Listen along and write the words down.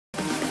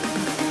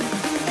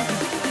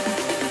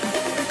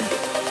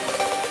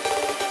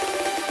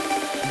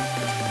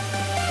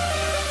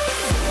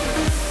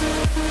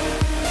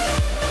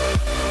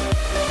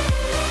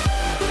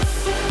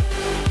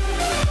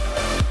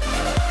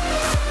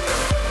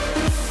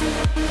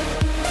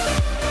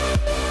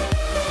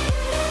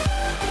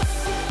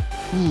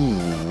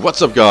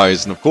What's up,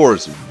 guys, and of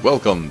course,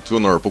 welcome to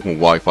another Pokemon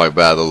Wi-Fi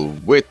battle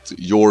with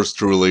yours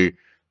truly,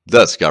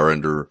 the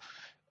Skyrander.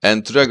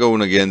 And today I'm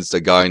going against a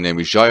guy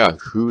named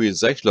Ishaya, who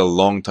is actually a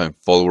long-time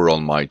follower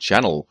on my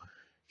channel.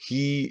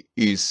 He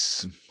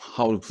is,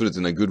 how to put it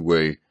in a good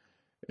way,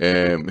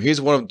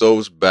 he's one of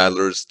those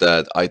battlers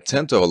that I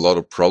tend to have a lot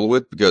of problem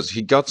with because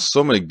he got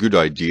so many good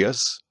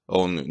ideas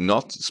on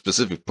not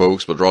specific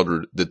pokes, but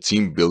rather the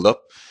team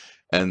build-up.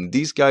 And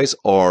these guys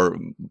are,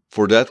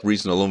 for that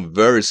reason alone,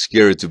 very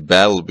scary to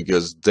battle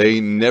because they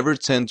never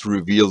tend to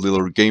reveal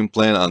their game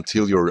plan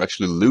until you're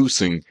actually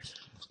losing.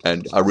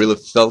 And I really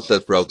felt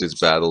that throughout this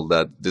battle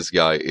that this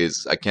guy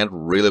is, I can't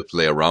really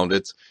play around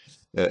it.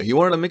 He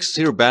wanted a mixed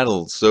tier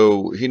battle,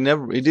 so he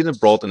didn't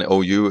brought an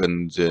OU,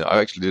 and I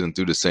actually didn't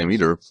do the same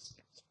either.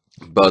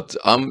 But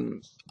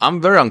I'm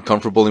very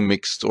uncomfortable in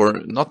mixed, or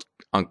not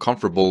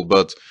uncomfortable,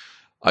 but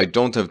I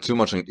don't have too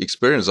much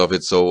experience of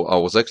it, so I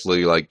was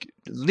actually like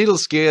a little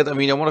scared. I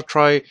mean, I want to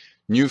try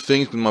new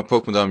things with my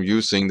Pokemon that I'm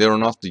using. They are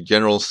not the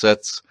general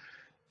sets,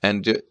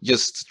 and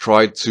just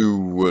try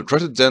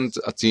to dent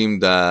a team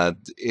that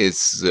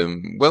is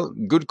well,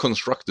 good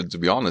constructed, to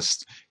be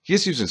honest.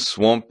 He's using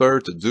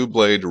Swampert,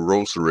 Doublade,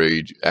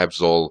 Roserade,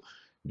 Absol,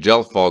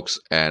 Gelfox,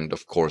 and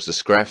of course the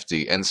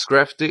Scrafty. And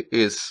Scrafty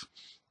is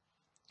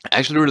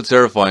actually really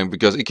terrifying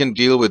because it can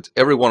deal with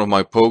every one of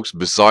my pokes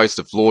besides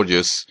the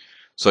Florges.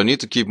 So I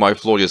need to keep my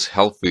Florges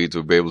healthy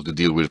to be able to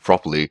deal with it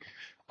properly.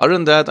 Other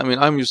than that, I mean,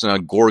 I'm using a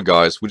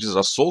Gourgeist, which is a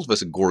Assault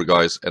Vest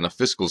Gourgeist and a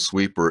Physical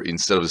Sweeper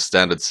instead of the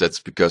standard sets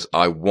because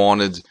I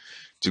wanted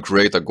to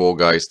create a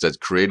Gourgeist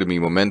that created me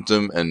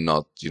momentum and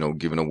not,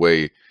 giving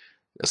away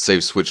a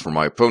safe switch for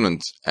my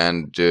opponent.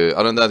 And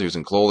other than that,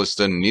 using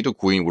Clawliston,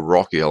 Nidoqueen with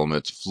Rocky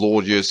Helmet,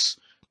 Florges,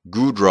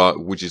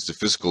 Goodra, which is the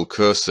Physical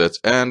Curse set,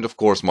 and of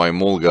course my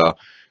Molga,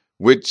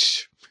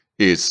 which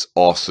is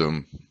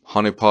awesome.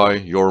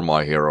 Honeypie, you're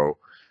my hero.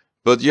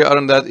 But yeah, other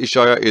than that,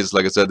 Ishaya is,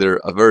 like I said, they're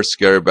a very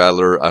scary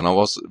battler, and I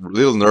was a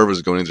little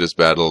nervous going into this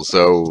battle,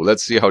 so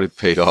let's see how it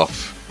paid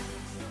off.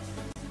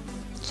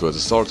 So at the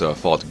start, I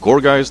thought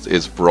Gourgeist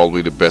is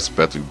probably the best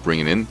bet to bring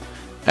it in,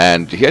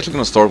 and he actually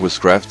gonna start with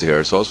Scrafty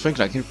here, so I was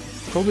thinking I can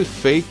probably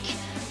fake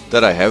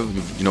that I have,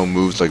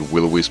 moves like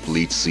Will-O-Wisp,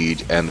 Leech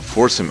Seed, and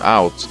force him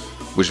out,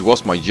 which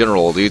was my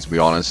general idea, to be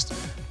honest.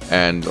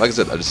 And like I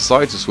said, I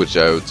decided to switch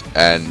out,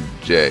 and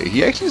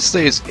he actually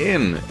stays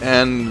in,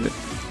 and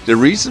the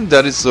reason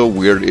that is so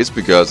weird is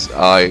because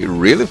I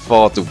really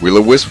thought the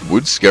Will-O-Wisp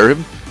would scare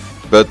him,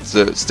 but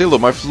still though,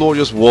 my floor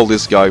just walled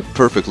this guy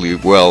perfectly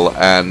well,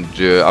 and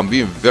I'm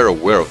being very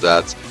aware of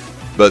that.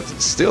 But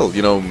still,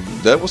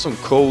 that was some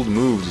cold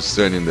moves to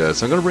stand in there.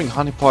 So I'm gonna bring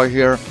Honeypie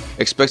here,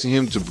 expecting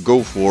him to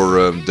go for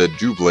the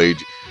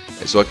Doublade.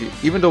 So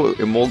even though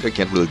Emolga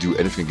can't really do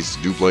anything against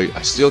Doublade,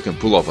 I still can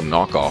pull off a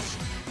knockoff.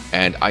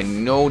 And I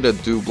know that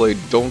Doublade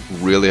don't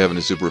really have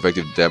any super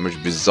effective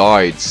damage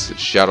besides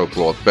Shadow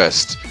Claw at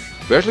best.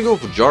 We actually go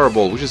for Jar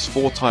Ball, which is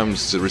 4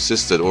 times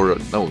resisted, or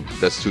no,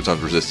 that's 2 times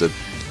resisted.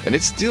 And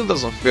it still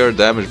doesn't fair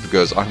damage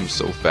because I'm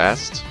so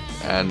fast.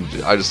 And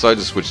I decided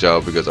to switch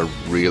out because I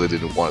really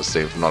didn't want to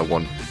save for another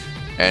one.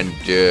 And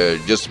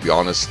just to be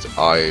honest,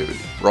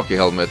 Rocky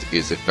Helmet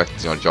is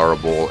effective on Jar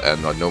Ball,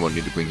 and I know I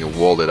need to bring a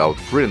wall it out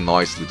pretty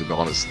nicely, to be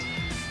honest.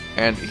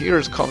 And here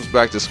it comes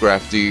back to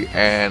Scrafty,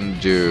 and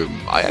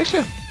I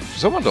actually have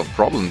somewhat of a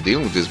problem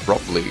dealing with this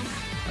properly.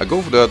 I go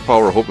for that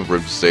power hoping for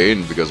him to stay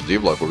in because of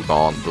Deep Life will be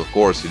gone, but of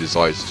course he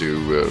decides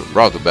to,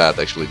 right off the bat,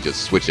 actually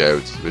just switch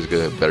out, which is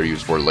going to have better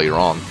use for it later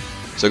on.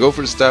 So I go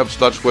for the Stab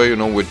Sludge Wave,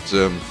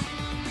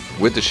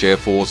 with the Sheer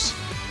Force,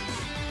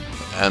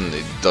 and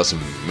it does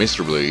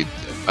miserably.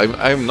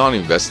 I'm not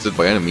invested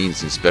by any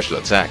means in special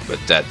attack, but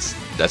that's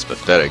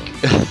pathetic.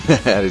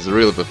 That is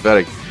really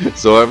pathetic.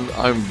 So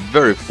I'm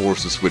very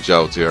forced to switch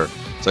out here.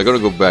 So I gotta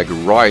go back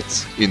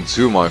right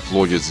into my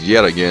Florges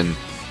yet again,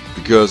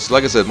 because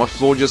like I said, my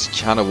Florges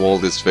kinda wall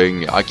this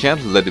thing. I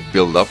can't let it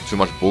build up too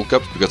much bulk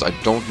up because I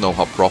don't know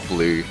how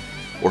properly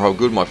or how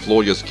good my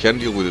Florges can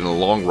deal with it in the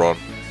long run.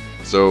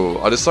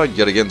 So I decided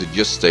yet again to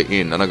just stay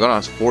in, and I'm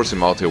gonna force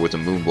him out here with a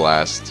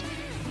Moonblast.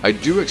 I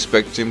do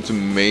expect him to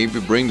maybe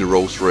bring the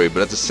Roserade,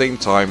 but at the same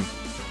time,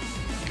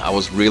 I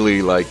was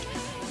really like,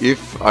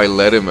 if I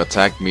let him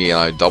attack me and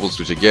I double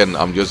switch again,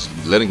 I'm just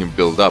letting him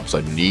build up, so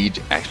I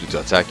need actually to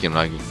attack him.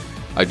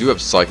 I do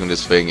have Psyche on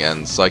this thing,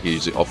 and Psyche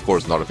is of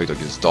course not effective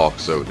against Dark,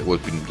 so it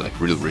would have been like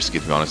really risky,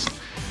 to be honest.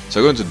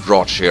 So I'm going to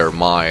draw share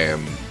my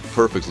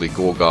perfectly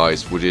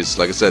Gourgeist, which is,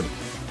 like I said,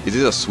 it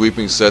is a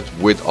sweeping set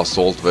with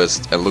Assault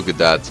Vest, and look at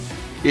that.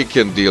 It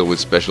can deal with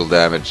special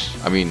damage.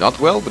 I mean, not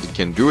well, but it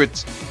can do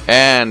it.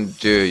 And,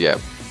 yeah,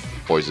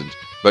 poisoned.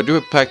 But I do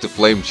have Pack the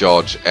Flame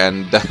Charge,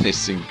 and that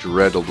is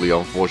incredibly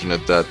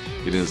unfortunate that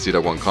you didn't see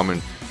that one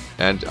coming.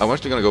 And I'm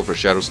actually gonna go for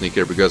Shadow Sneak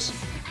here, because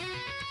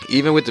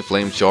even with the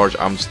Flame Charge,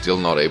 I'm still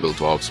not able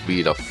to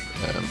outspeed a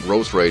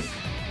Roserade.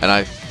 And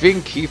I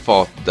think he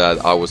thought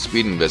that I was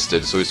speed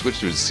invested, so he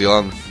switched to the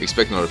Ceylon,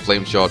 expecting another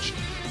Flame Charge.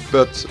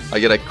 But I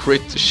get a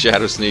crit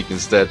Shadow Sneak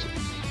instead.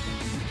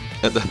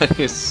 And that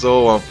is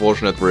so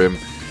unfortunate for him.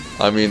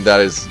 I mean, that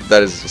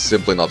is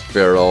simply not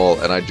fair at all,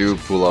 and I do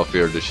pull off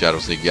here the Shadow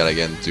Sneak yet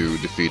again to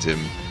defeat him.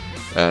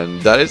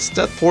 And that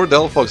poor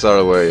Delphox out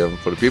of the way.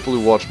 For the people who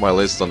watch my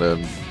list on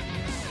the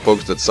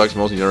pokes that sucks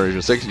most in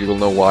Generation 6, you will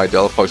know why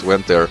Delphox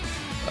went there.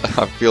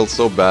 I feel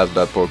so bad for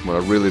that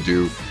Pokemon, I really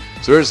do.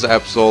 So here's the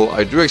Absol.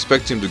 I do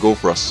expect him to go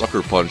for a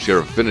Sucker Punch here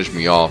and finish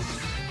me off.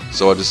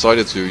 So I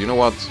decided to, you know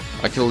what,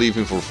 I can leave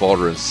him for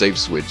fodder and save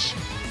switch.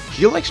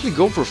 He'll actually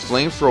go for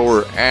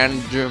Flamethrower,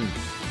 and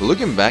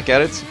looking back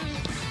at it,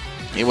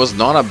 it was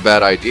not a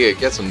bad idea. It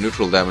gets some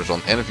neutral damage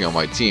on anything on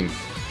my team.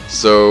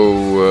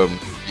 So,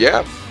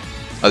 yeah,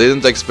 I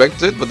didn't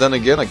expect it, but then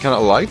again, I kind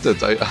of liked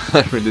it.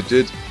 I really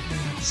did.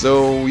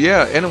 So,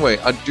 yeah, anyway,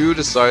 I do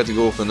decide to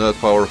go for Nut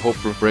Power,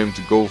 hoping for him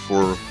to go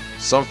for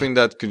something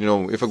that could, you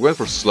know, if I went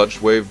for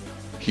Sludge Wave,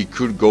 he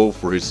could go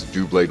for his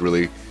Doublade,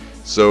 really.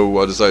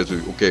 So I decided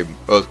to, okay,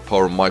 Earth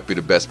Power might be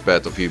the best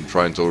bet of him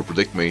trying to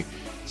overpredict me.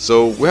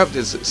 So we have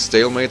this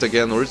stalemate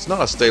again, or it's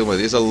not a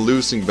stalemate, it's a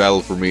losing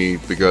battle for me,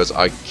 because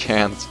I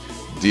can't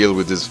deal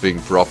with this thing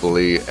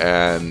properly,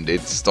 and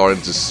it's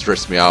starting to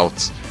stress me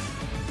out.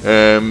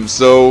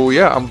 So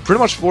yeah, I'm pretty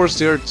much forced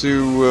here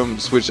to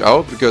switch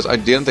out, because I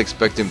didn't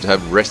expect him to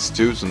have Rest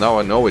too, so now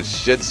I know it's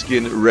Shed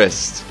Skin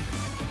Rest.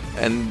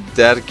 And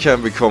that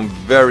can become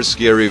very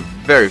scary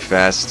very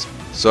fast.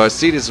 So I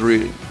see this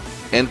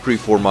entry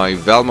for my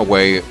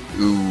Valmaway,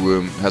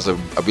 who has the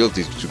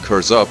ability to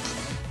curse up,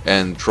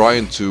 and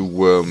trying to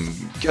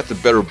get the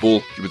better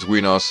bulk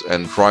between us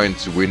and trying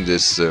to win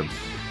this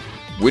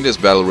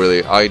battle.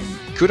 Really, I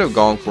could have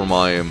gone for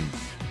my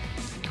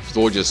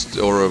Florges,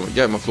 or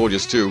my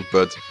Florges too,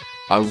 but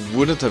I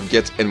wouldn't have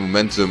get any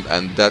momentum,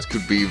 and that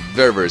could be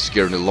very, very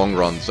scary in the long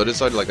run. So I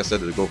decided, like I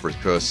said, to go for a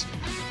curse.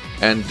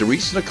 And the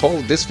reason I call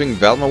this thing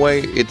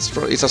Valmaway,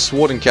 it's a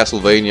sword in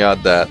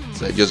Castlevania that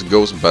just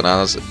goes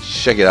bananas.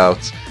 Check it out.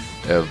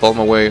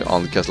 Valmaway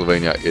on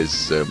Castlevania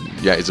is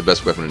it's the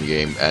best weapon in the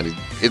game, and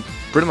it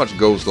pretty much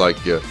goes like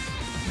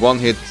one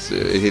hit,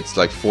 it hits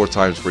like 4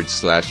 times for each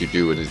slash you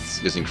do, and it's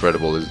just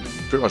incredible. It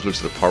pretty much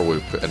looks like a power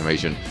whip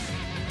animation.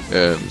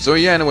 So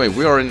yeah, anyway,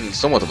 we are in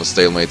somewhat of a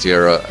stalemate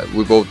here.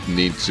 We both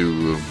need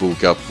to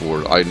bulk up,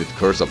 or I need to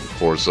curse up, of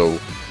course. So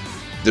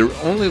the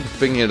only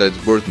thing here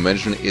that's worth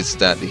mentioning is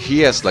that he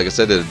has, like I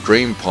said, a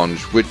Drain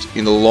Punch, which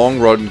in the long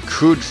run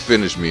could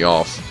finish me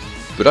off.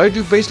 But I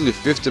do basically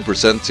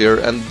 50% here,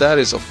 and that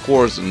is of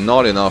course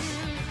not enough,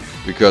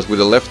 because with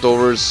the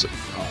leftovers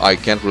I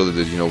can't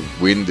really, you know,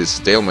 win this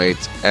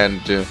stalemate.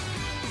 And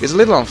it's a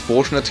little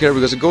unfortunate here,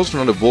 because it goes for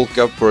another bulk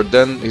up, but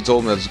then he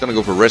told me that it's gonna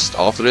go for Rest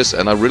after this,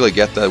 and I really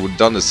get that. I would have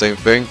done the same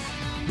thing.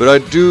 But I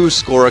do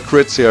score a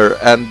crit here,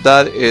 and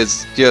that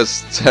is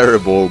just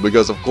terrible,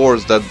 because of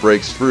course that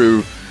breaks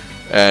through,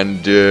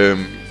 and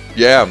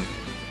yeah,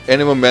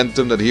 any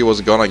momentum that he was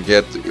gonna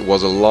get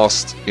was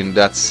lost in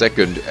that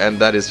second, and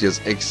that is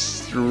just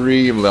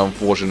extremely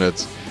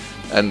unfortunate,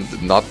 and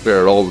not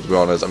fair at all, to be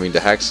honest. I mean, the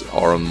hacks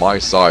are on my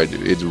side,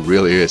 it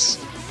really is.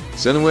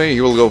 So anyway,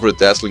 he will go for a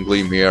Dazzling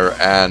Gleam here,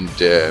 and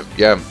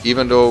yeah,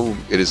 even though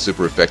it is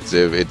super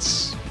effective,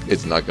 it's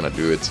not gonna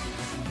do it.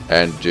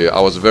 And I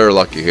was very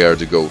lucky here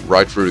to go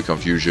right through the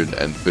confusion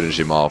and finish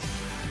him off.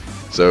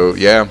 So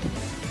yeah,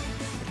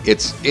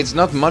 it's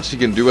not much you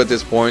can do at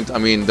this point. I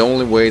mean, the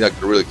only way that I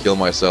could really kill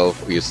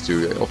myself is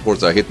to, of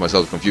course, I hit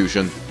myself with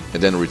confusion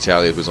and then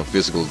retaliate with some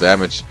physical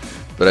damage.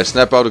 But I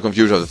snap out the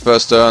confusion of the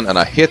first turn, and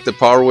I hit the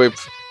Power Whip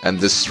and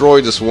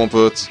destroy the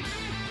Swampert.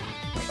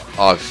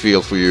 I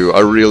feel for you, I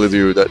really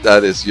do.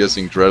 That is just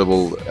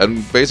incredible.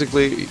 And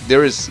basically,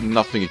 there is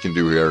nothing you can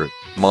do here.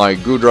 My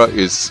Goodra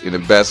is in the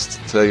best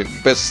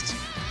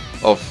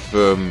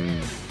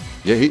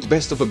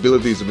of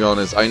abilities, to be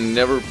honest. I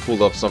never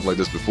pulled up something like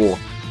this before.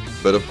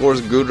 But of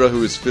course, Goodra,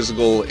 who is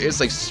physical,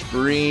 is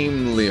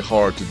extremely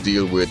hard to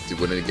deal with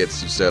when it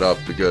gets you set up,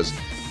 because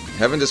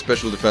having the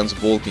special defense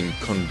bulk in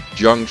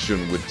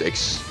conjunction with the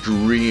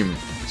extreme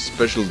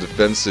special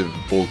defensive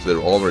bulk that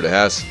it already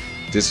has,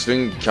 this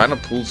thing kind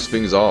of pulls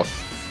things off.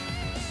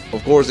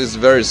 Of course, it's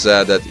very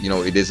sad that, you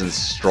know, it isn't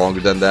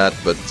stronger than that,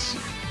 but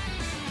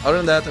other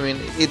than that, I mean,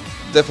 it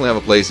definitely have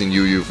a place in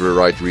UU for the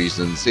right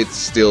reasons. It's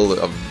still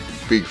a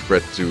big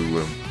threat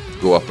to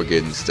go up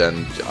against,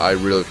 and I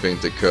really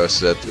think the curse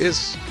set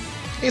is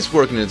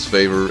working in its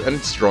favor, and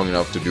it's strong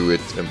enough to do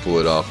it and pull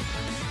it off.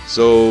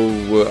 So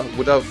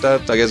without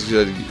that, I guess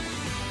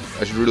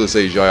I should really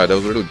say, Jaya, that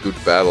was a really good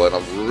battle, and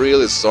I'm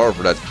really sorry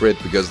for that crit,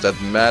 because that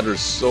matters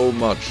so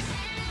much,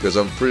 because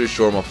I'm pretty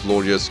sure my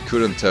Florges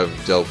couldn't have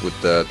dealt with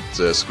that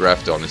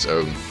Scrafty on its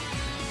own.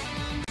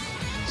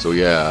 So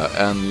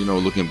yeah, and you know,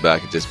 looking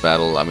back at this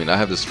battle, I mean, I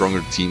have the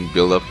stronger team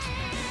build-up.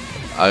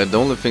 The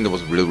only thing that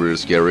was really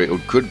scary, or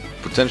could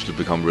potentially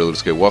become really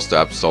scary, was the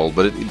Absol,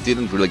 but it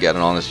didn't really get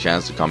an honest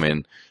chance to come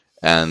in.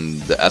 And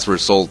as a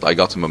result, I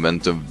got the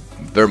momentum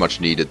very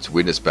much needed to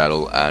win this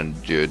battle, and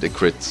the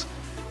crit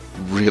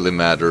really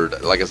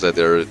mattered. Like I said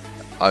there,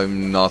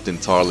 I'm not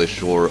entirely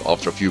sure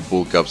after a few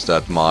bulk ups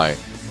that my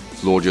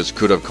Florges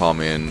could have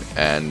come in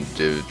and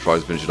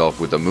tried to finish it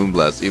off with a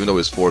Moonblast, even though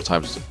it's 4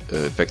 times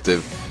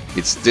effective.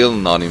 it's still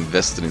not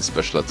invested in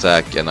special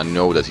attack, and I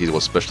know that he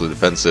was specially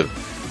defensive.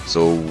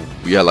 So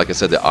yeah, like I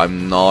said,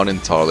 I'm not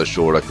entirely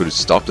sure I could have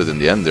stopped it in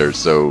the end there.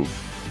 So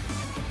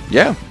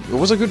yeah, it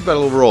was a good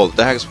battle overall.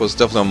 The Hex was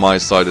definitely on my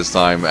side this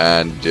time,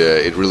 and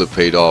it really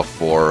paid off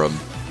for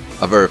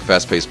a very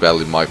fast-paced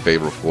battle in my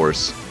favor, of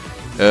course.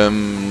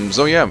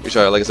 So yeah,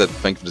 like I said,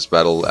 thank you for this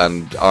battle,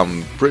 and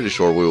I'm pretty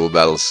sure we will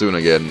battle soon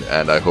again,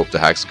 and I hope the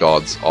Hex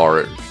gods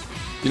are,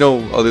 you know,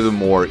 a little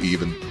more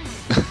even.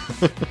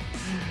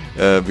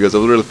 Because it was a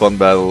really fun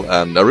battle,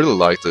 and I really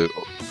like to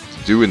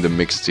do in the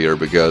mixed tier,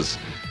 because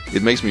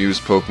it makes me use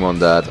Pokemon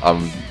that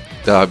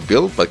I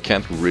built but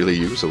can't really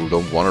use, or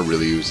don't want to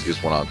really use,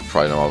 just want to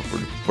try them out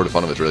for the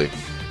fun of it, really.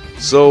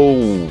 So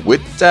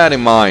with that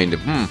in mind,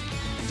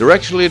 there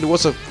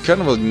was a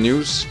kind of a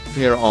news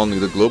here on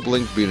the global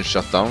link being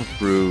shut down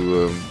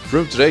through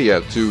today, yeah,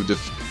 to the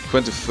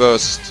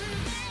 21st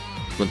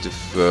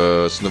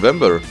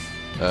November.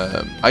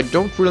 I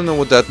don't really know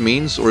what that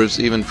means, or it's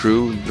even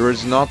true. There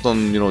is not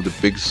on, you know, the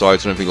big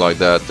sites or anything like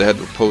that. They had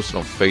posted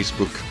on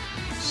Facebook,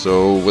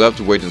 so we'll have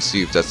to wait and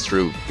see if that's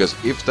true. Because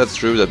if that's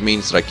true, that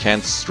means that I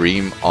can't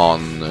stream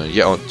on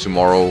on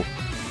tomorrow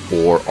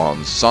or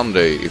on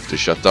Sunday if they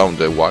shut down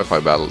the Wi-Fi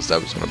battles.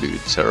 That was gonna be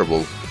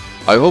terrible.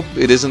 I hope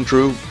it isn't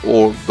true,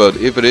 but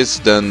if it is,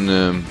 then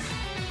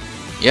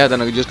yeah, then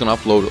I'm just gonna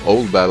upload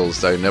old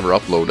battles that I never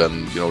upload,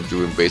 and, you know,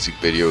 doing basic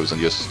videos and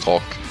just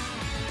talk.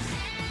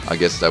 I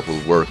guess that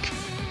will work.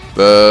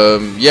 But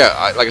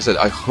yeah, like I said,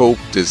 I hope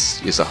this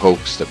is a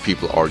hoax, that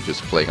people are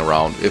just playing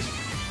around. If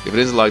it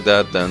isn't like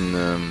that, then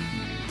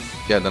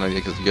yeah, then I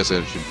guess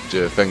I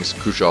should thanks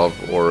Kushov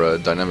or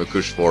Dynamic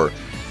Kush for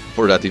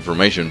that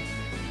information.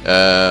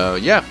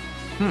 Yeah,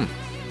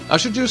 I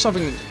should do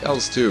something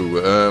else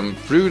too.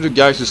 For you, the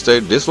guys who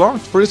stayed this long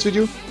for this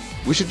video,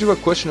 we should do a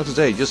question of the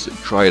day. Just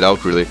try it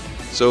out, really.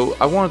 So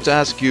I wanted to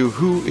ask you,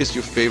 who is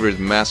your favorite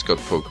mascot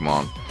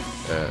Pokemon?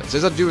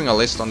 Since I'm doing a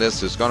list on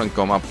this, it's gonna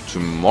come up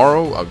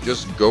tomorrow. I'm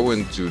just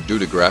going to do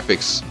the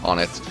graphics on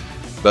it.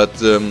 But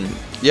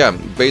yeah,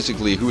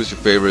 basically, who is your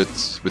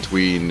favorite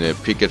between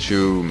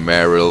Pikachu,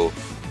 Marill,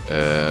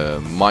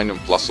 Minun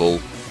Plusle,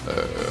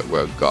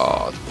 well,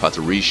 God,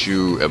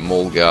 Pachirisu,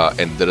 Emolga,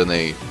 and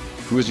Dedenne?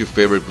 Who is your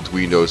favorite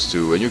between those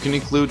two? And you can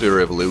include their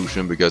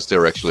evolution, because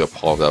they're actually a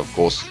part of that, of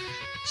course.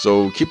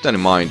 So keep that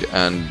in mind.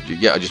 And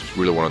yeah, I just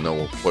really want to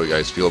know what you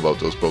guys feel about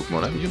those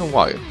Pokemon, and you know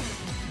why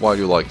do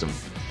you like them.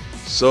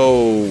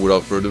 So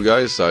without further ado,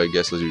 guys, I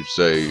guess let's just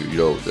say, you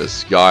know, the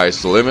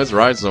sky's the limit,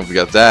 right? So don't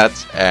forget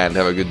that, and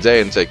have a good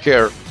day and take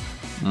care.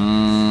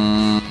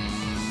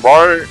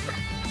 Bye.